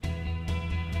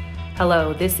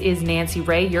Hello, this is Nancy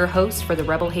Ray, your host for the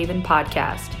Rebel Haven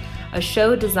podcast, a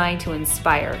show designed to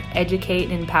inspire,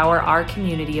 educate, and empower our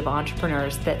community of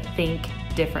entrepreneurs that think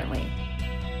differently.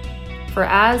 For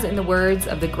as in the words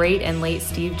of the great and late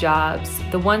Steve Jobs,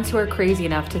 the ones who are crazy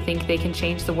enough to think they can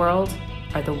change the world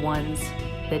are the ones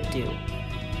that do.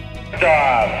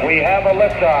 Liftoff. We have a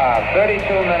liftoff. 32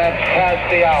 minutes past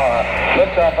the hour.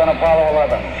 Liftoff on Apollo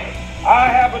 11. I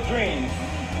have a dream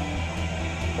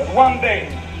that one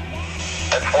day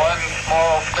it's one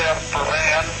small step for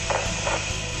man,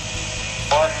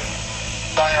 one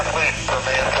giant leap for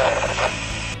mankind.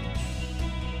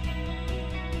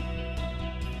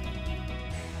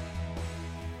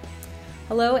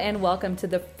 Hello and welcome to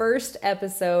the first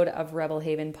episode of Rebel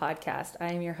Haven podcast.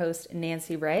 I am your host,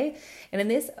 Nancy Ray, and in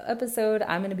this episode,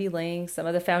 I'm going to be laying some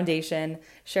of the foundation,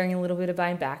 sharing a little bit of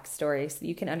my backstory so that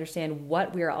you can understand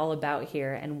what we are all about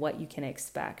here and what you can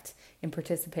expect in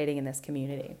participating in this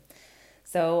community.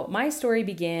 So my story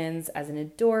begins as an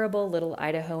adorable little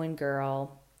Idahoan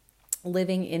girl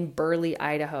living in Burley,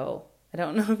 Idaho. I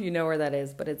don't know if you know where that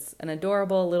is, but it's an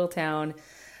adorable little town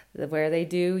where they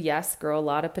do, yes, grow a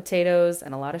lot of potatoes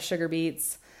and a lot of sugar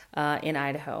beets in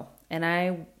Idaho. And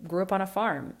I grew up on a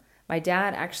farm. My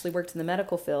dad actually worked in the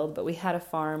medical field, but we had a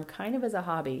farm kind of as a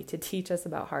hobby to teach us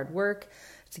about hard work,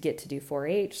 to get to do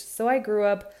 4-H. So I grew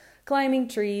up climbing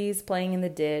trees, playing in the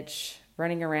ditch,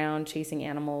 running around, chasing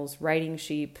animals, riding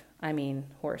sheep,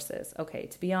 horses. Okay,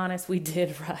 to be honest, we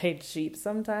did ride sheep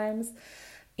sometimes,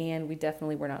 and we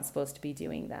definitely were not supposed to be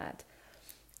doing that.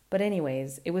 But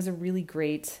anyways, it was a really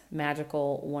great,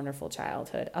 magical, wonderful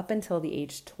childhood up until the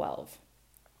age 12.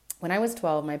 When I was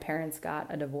 12, my parents got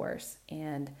a divorce,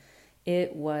 and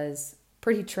it was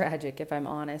pretty tragic, if I'm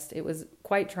honest. It was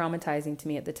quite traumatizing to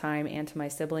me at the time and to my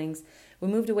siblings. We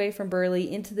moved away from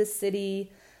Burley into the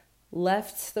city,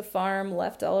 left the farm,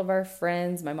 left all of our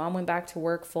friends. My mom went back to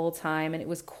work full time, and it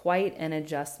was quite an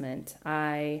adjustment.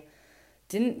 I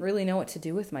didn't really know what to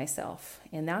do with myself.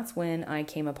 And that's when I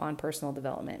came upon personal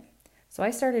development. So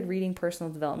I started reading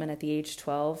personal development at the age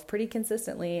 12 pretty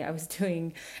consistently. I was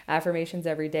doing affirmations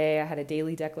every day. I had a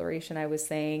daily declaration I was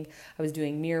saying. I was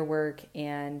doing mirror work.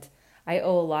 And I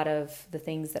owe a lot of the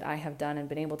things that I have done and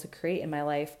been able to create in my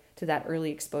life to that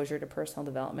early exposure to personal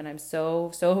development. I'm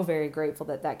so very grateful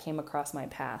that that came across my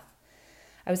path.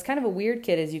 I was kind of a weird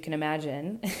kid, as you can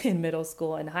imagine, in middle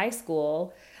school and high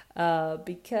school.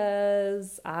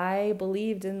 Because I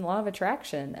believed in law of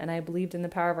attraction, and I believed in the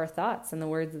power of our thoughts and the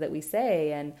words that we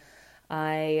say, and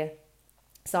I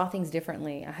saw things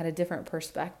differently. I had a different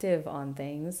perspective on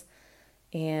things,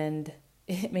 and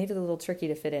it made it a little tricky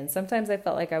to fit in. Sometimes I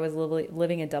felt like I was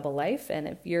living a double life, and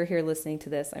if you're here listening to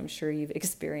this, I'm sure you've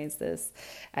experienced this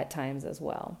at times as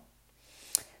well.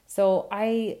 So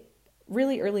I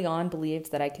really early on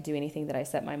believed that I could do anything that I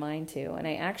set my mind to, and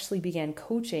I actually began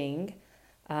coaching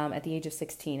at the age of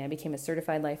 16. I became a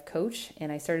certified life coach,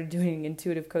 and I started doing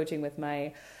intuitive coaching with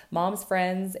my mom's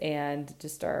friends and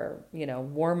just our,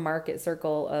 warm market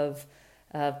circle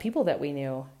of people that we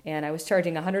knew. And I was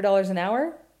charging $100 an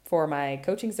hour for my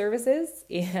coaching services,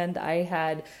 and I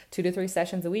had 2 to 3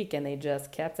 sessions a week, and they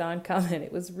just kept on coming.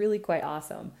 It was really quite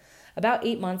awesome. About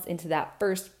 8 months into that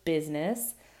first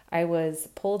business, I was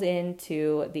pulled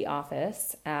into the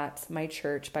office at my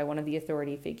church by one of the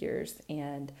authority figures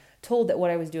and told that what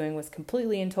I was doing was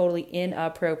completely and totally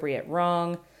inappropriate,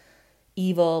 wrong,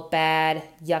 evil, bad,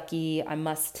 yucky. I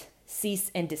must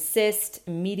cease and desist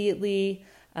immediately.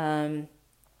 I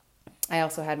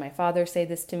also had my father say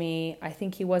this to me. I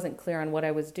think he wasn't clear on what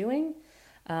I was doing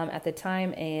at the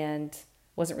time and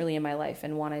wasn't really in my life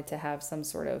and wanted to have some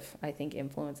sort of,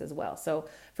 influence as well. So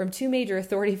from 2 major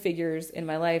authority figures in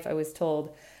my life, I was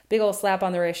told, big old slap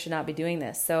on the wrist, should not be doing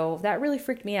this. So that really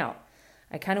freaked me out.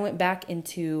 I kind of went back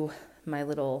into my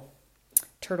little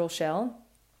turtle shell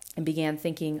and began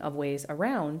thinking of ways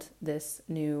around this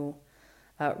new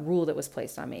rule that was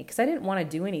placed on me, because I didn't want to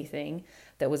do anything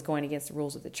that was going against the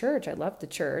rules of the church. I loved the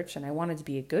church, and I wanted to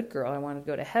be a good girl. I wanted to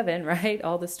go to heaven, right?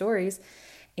 All the stories.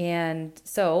 And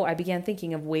so I began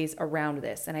thinking of ways around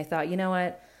this. And I thought, you know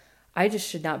what? I just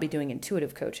should not be doing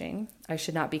intuitive coaching. I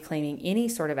should not be claiming any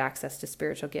sort of access to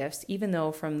spiritual gifts, even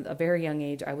though from a very young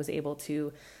age, I was able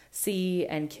to see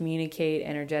and communicate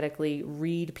energetically,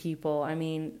 read people.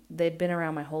 They'd been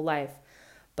around my whole life,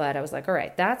 but I was like, all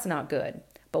right, that's not good.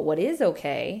 But what is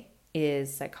okay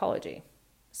is psychology.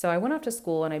 So I went off to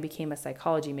school and I became a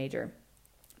psychology major,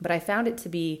 but I found it to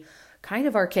be kind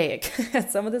of archaic.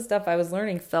 Some of the stuff I was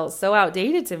learning felt so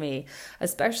outdated to me,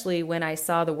 especially when I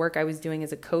saw the work I was doing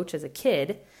as a coach as a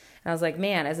kid And I was like,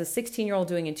 man, as a 16-year-old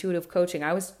doing intuitive coaching,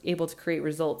 I was able to create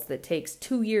results that takes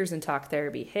 2 years in talk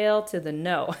therapy. Hail to the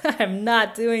no. I'm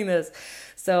not doing this.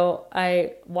 So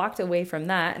I walked away from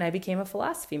that and I became a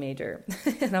philosophy major.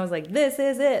 And I was like, this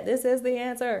is it. This is the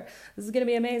answer. This is going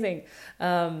to be amazing.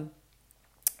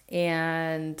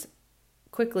 And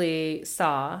quickly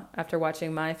saw, after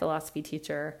watching my philosophy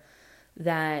teacher,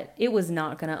 that it was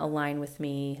not going to align with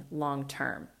me long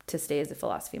term to stay as a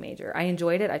philosophy major. I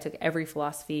enjoyed it. I took every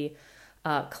philosophy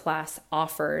class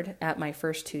offered at my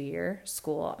first 2-year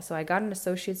school. So I got an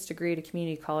associate's degree at a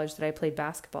community college that I played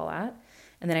basketball at.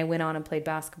 And then I went on and played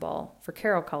basketball for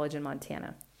Carroll College in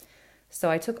Montana. So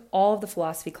I took all of the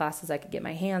philosophy classes I could get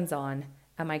my hands on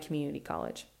at my community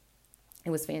college. It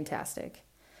was fantastic.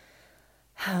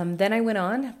 Then I went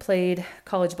on, played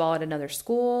college ball at another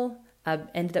school,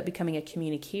 ended up becoming a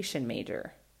communication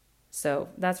major. So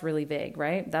that's really vague,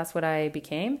 right? That's what I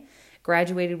became.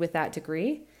 Graduated with that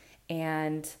degree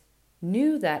and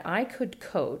knew that I could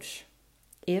coach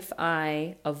if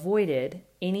I avoided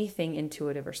anything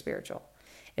intuitive or spiritual.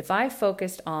 If I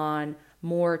focused on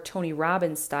more Tony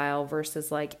Robbins style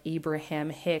versus like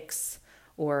Abraham Hicks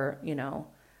or,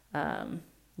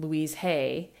 Louise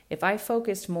Hay, if I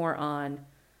focused more on,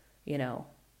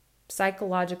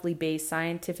 psychologically based,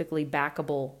 scientifically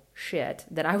backable shit,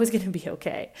 that I was going to be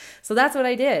okay. So that's what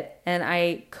I did. And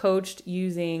I coached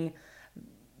using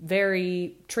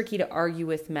very tricky to argue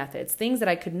with methods, things that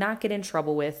I could not get in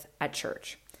trouble with at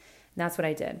church. And that's what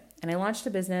I did. And I launched a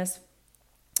business.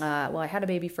 I had a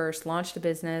baby first, launched a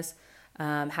business,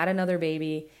 had another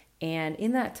baby. And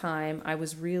in that time, I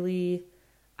was really,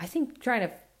 trying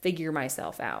to figure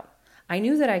myself out. I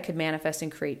knew that I could manifest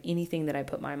and create anything that I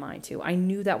put my mind to. I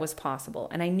knew that was possible.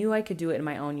 And I knew I could do it in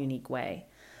my own unique way.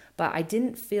 But I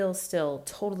didn't feel still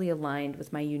totally aligned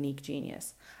with my unique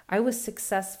genius. I was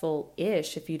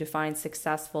successful-ish, if you define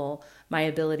successful, my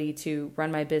ability to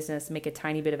run my business, make a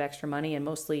tiny bit of extra money, and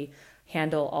mostly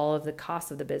handle all of the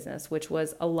costs of the business, which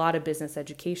was a lot of business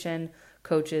education,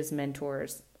 coaches,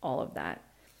 mentors, all of that.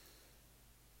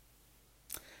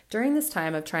 During this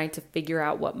time of trying to figure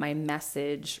out what my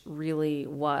message really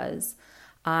was,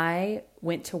 I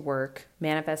went to work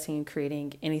manifesting and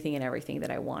creating anything and everything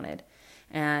that I wanted.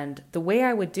 And the way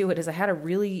I would do it is I had a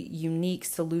really unique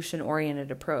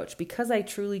solution-oriented approach. Because I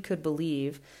truly could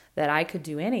believe that I could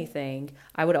do anything,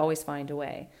 I would always find a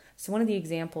way. So one of the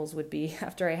examples would be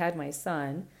after I had my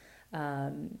son,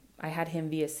 I had him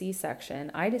via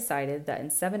C-section. I decided that in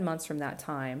 7 months from that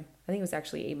time, I think it was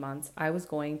actually 8 months, I was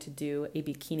going to do a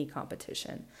bikini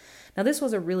competition. Now, this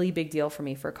was a really big deal for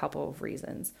me for a couple of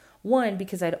reasons. One,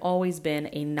 because I'd always been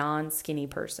a non-skinny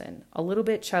person, a little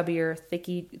bit chubbier,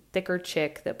 thicker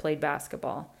chick that played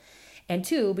basketball. And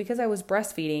two, because I was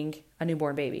breastfeeding a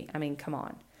newborn baby. I mean, come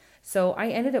on. So I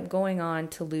ended up going on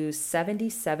to lose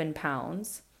 77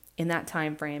 pounds in that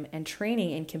time frame and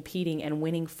training and competing and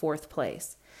winning 4th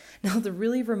place. Now, the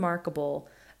really remarkable,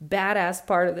 badass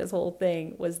part of this whole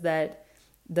thing was that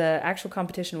the actual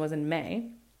competition was in May.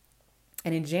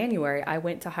 And in January, I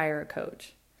went to hire a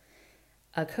coach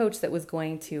that was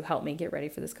going to help me get ready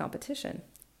for this competition.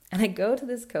 And I go to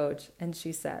this coach and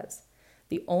she says,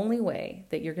 the only way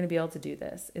that you're going to be able to do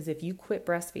this is if you quit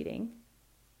breastfeeding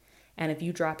and if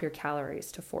you drop your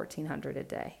calories to 1,400 a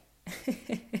day.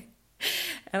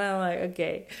 And I'm like,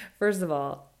 okay, first of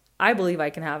all, I believe I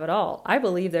can have it all. I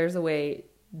believe there's a way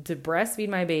to breastfeed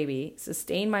my baby,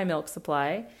 sustain my milk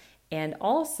supply, and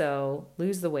also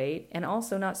lose the weight and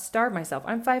also not starve myself.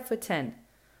 I'm 5'10",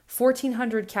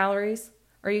 1,400 calories.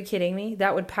 Are you kidding me?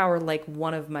 That would power like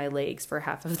one of my legs for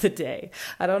half of the day.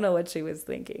 I don't know what she was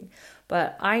thinking,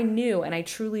 but I knew and I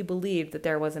truly believed that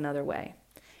there was another way.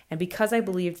 And because I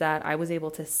believed that, I was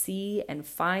able to see and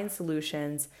find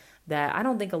solutions that I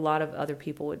don't think a lot of other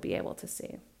people would be able to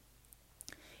see.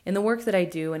 In the work that I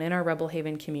do and in our Rebel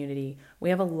Haven community, we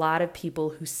have a lot of people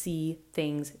who see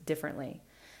things differently.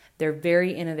 They're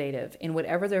very innovative in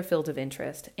whatever their field of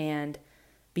interest. And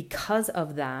because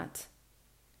of that,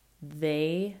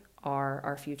 they are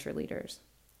our future leaders.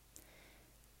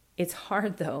 It's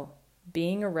hard though.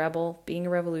 Being a rebel, being a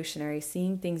revolutionary,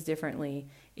 seeing things differently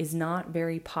is not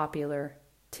very popular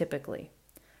typically.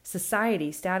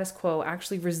 Society, status quo,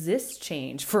 actually resists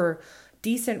change for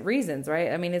decent reasons,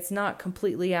 right? I mean, it's not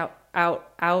completely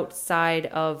outside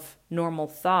of normal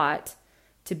thought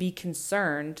to be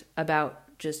concerned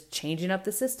about just changing up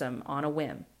the system on a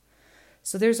whim.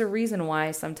 So there's a reason why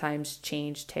sometimes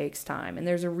change takes time, and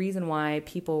there's a reason why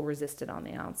people resist it on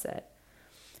the outset.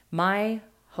 My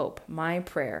hope, my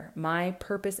prayer, my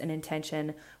purpose and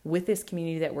intention with this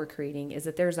community that we're creating is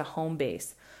that there's a home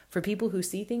base for people who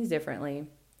see things differently,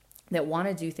 that want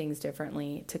to do things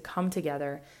differently, to come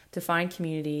together, to find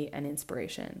community and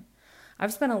inspiration.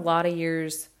 I've spent a lot of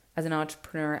years as an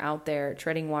entrepreneur out there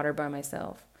treading water by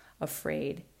myself,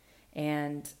 afraid.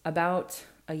 And about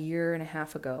a year and a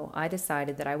half ago, I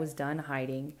decided that I was done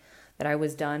hiding, that I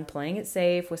was done playing it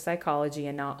safe with psychology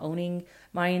and not owning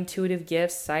my intuitive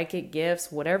gifts, psychic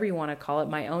gifts, whatever you want to call it,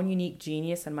 my own unique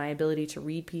genius and my ability to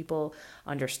read people,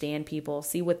 understand people,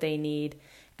 see what they need.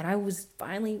 And I was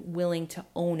finally willing to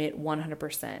own it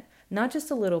 100%, not just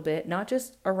a little bit, not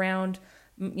just around,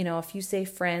 a few safe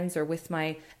friends or with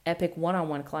my Ep1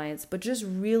 one-on-one clients, but just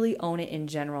really own it in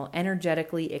general,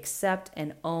 energetically accept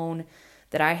and own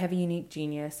that I have a unique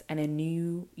genius and a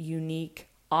new unique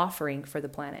offering for the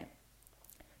planet.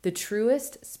 The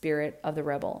truest spirit of the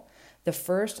rebel, the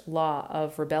first law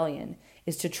of rebellion,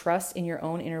 is to trust in your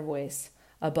own inner voice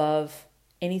above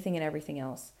anything and everything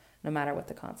else, no matter what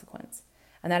the consequence.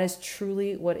 And that is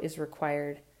truly what is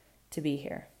required to be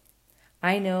here.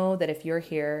 I know that if you're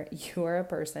here, you are a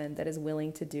person that is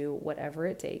willing to do whatever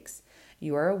it takes.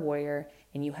 You are a warrior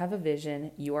and you have a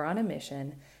vision, you are on a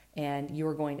mission, and you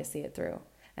are going to see it through.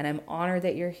 And I'm honored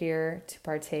that you're here to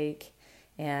partake.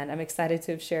 And I'm excited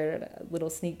to have shared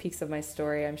little sneak peeks of my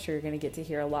story. I'm sure you're going to get to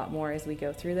hear a lot more as we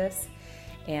go through this.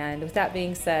 And with that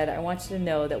being said, I want you to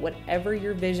know that whatever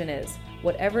your vision is,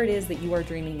 whatever it is that you are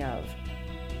dreaming of,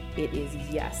 it is,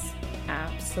 yes,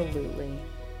 absolutely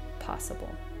possible.